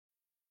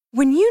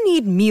When you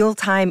need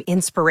mealtime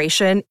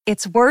inspiration,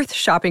 it's worth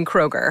shopping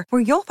Kroger,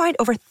 where you'll find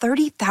over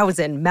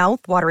 30,000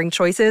 mouth-watering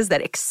choices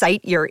that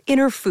excite your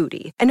inner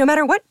foodie. And no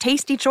matter what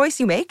tasty choice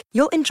you make,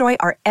 you'll enjoy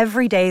our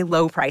everyday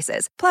low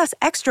prices, plus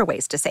extra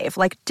ways to save,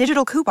 like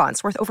digital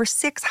coupons worth over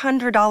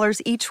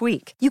 $600 each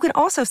week. You can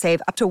also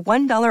save up to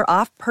 $1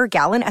 off per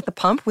gallon at the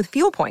pump with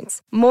fuel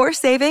points. More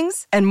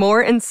savings and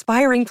more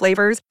inspiring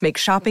flavors make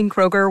shopping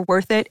Kroger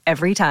worth it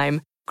every time.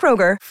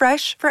 Kroger,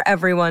 fresh for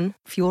everyone.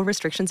 Fuel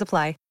restrictions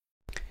apply.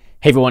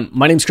 Hey everyone,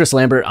 my name's Chris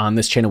Lambert. On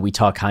this channel, we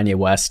talk Kanye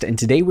West, and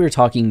today we're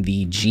talking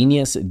the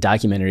Jeen-Yuhs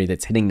documentary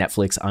that's hitting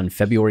Netflix on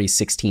February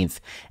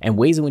 16th, and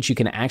ways in which you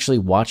can actually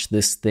watch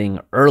this thing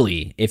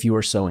early if you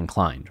are so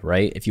inclined,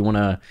 right? If you want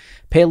to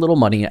pay a little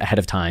money ahead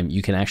of time,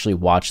 you can actually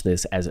watch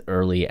this as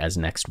early as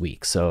next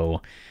week.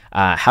 So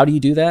how do you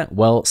do that?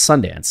 Well,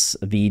 Sundance.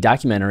 The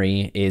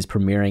documentary is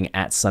premiering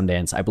at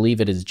Sundance. I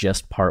believe it is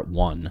just part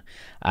one.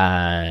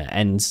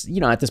 And, you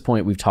know, at this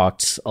point, we've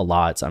talked a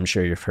lot. I'm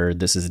sure you've heard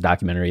this is a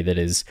documentary that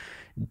is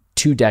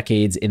 2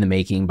 decades in the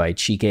making by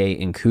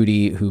Chike and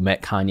Cudi, who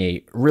met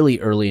Kanye really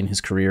early in his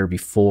career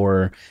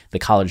before The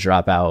College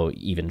Dropout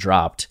even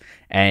dropped.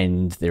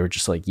 And they were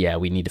just like, yeah,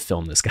 we need to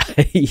film this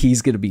guy.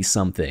 He's going to be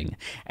something.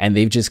 And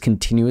they've just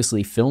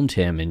continuously filmed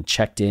him and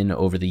checked in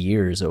over the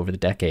years, over the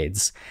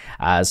decades.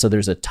 So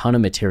there's a ton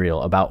of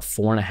material, about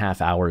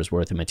 4.5 hours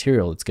worth of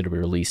material that's going to be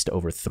released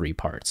over 3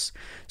 parts.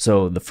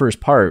 So the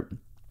first part,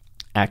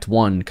 Act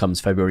 1, comes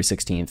February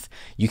 16th.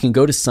 You can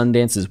go to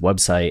Sundance's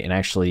website and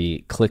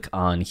actually click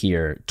on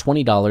here,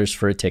 $20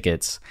 for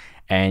tickets,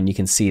 and you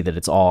can see that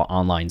it's all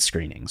online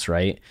screenings,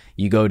 right?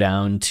 You go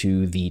down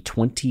to the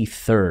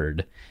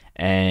 23rd,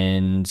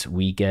 and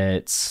we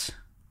get,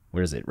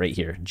 where is it? Right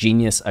here.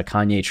 Jeen-Yuhs, a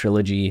Kanye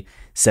trilogy,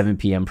 7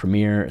 p.m.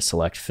 premiere,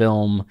 select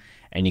film,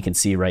 and you can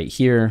see right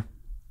here,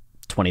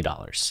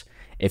 $20.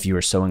 If you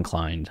are so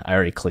inclined. I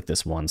already clicked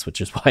this once,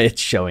 which is why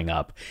it's showing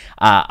up.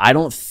 I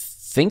don't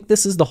think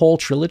this is the whole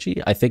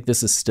trilogy. I think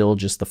this is still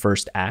just the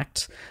first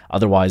act.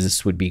 Otherwise,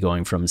 this would be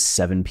going from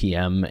 7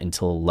 p.m.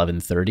 until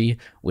 11:30,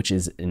 which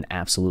is an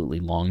absolutely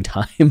long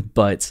time.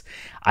 But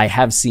I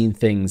have seen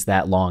things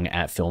that long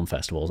at film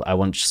festivals. I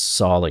once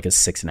saw like a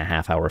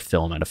 6.5 hour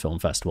film at a film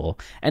festival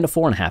and a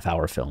 4.5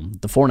 hour film.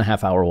 The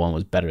 4.5 hour one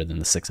was better than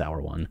the 6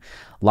 hour one.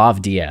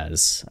 Lav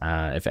Diaz,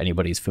 if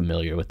anybody's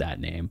familiar with that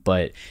name.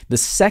 But the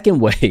second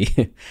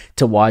way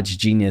to watch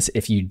Jeen-Yuhs,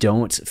 if you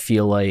don't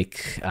feel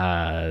like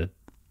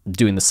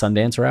doing the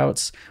Sundance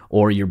routes,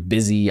 or you're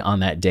busy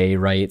on that day,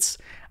 right?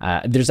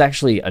 There's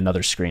actually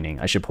another screening.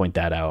 I should point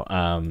that out.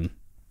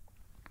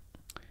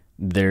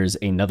 There's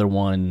another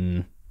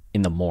one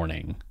in the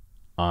morning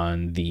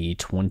on the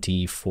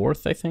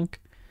 24th, I think.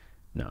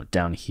 No,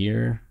 down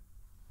here.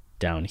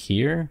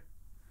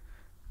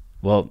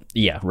 Well,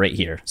 yeah, right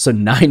here. So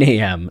 9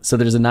 a.m. So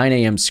there's a 9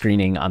 a.m.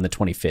 screening on the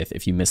 25th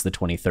if you miss the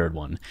 23rd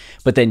one.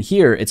 But then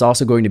here, it's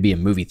also going to be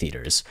in movie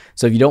theaters.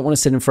 So if you don't want to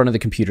sit in front of the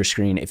computer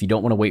screen, if you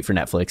don't want to wait for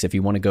Netflix, if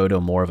you want to go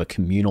to more of a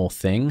communal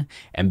thing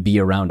and be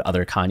around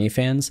other Kanye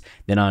fans,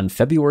 then on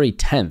February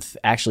 10th,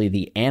 actually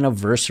the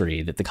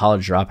anniversary that The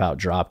College Dropout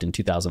dropped in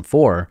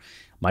 2004,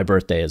 my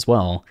birthday as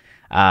well,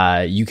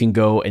 you can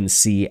go and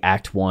see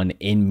Act 1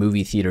 in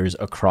movie theaters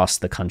across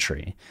the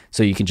country.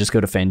 So you can just go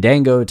to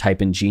Fandango,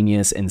 type in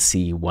Jeen-Yuhs, and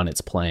see when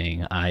it's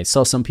playing. I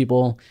saw some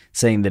people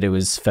saying that it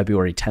was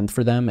February 10th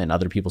for them, and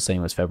other people saying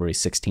it was February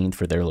 16th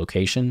for their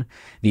location.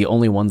 The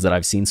only ones that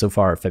I've seen so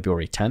far are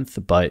February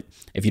 10th, but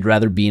if you'd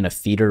rather be in a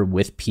theater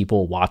with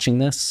people watching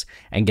this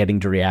and getting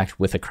to react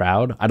with a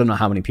crowd, I don't know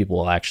how many people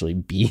will actually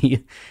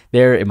be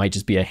there. It might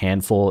just be a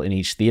handful in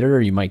each theater,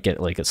 or you might get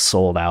like a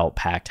sold out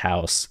packed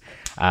house.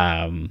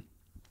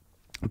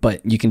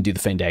 But you can do the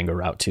Fandango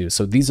route too.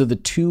 So these are the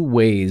 2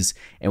 ways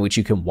in which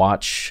you can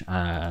watch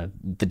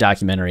the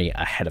documentary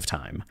ahead of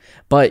time.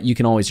 But you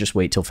can always just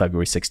wait till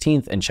February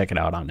 16th and check it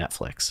out on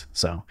Netflix.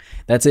 So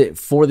that's it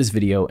for this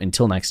video.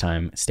 Until next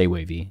time, stay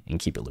wavy and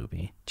keep it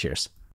loopy. Cheers.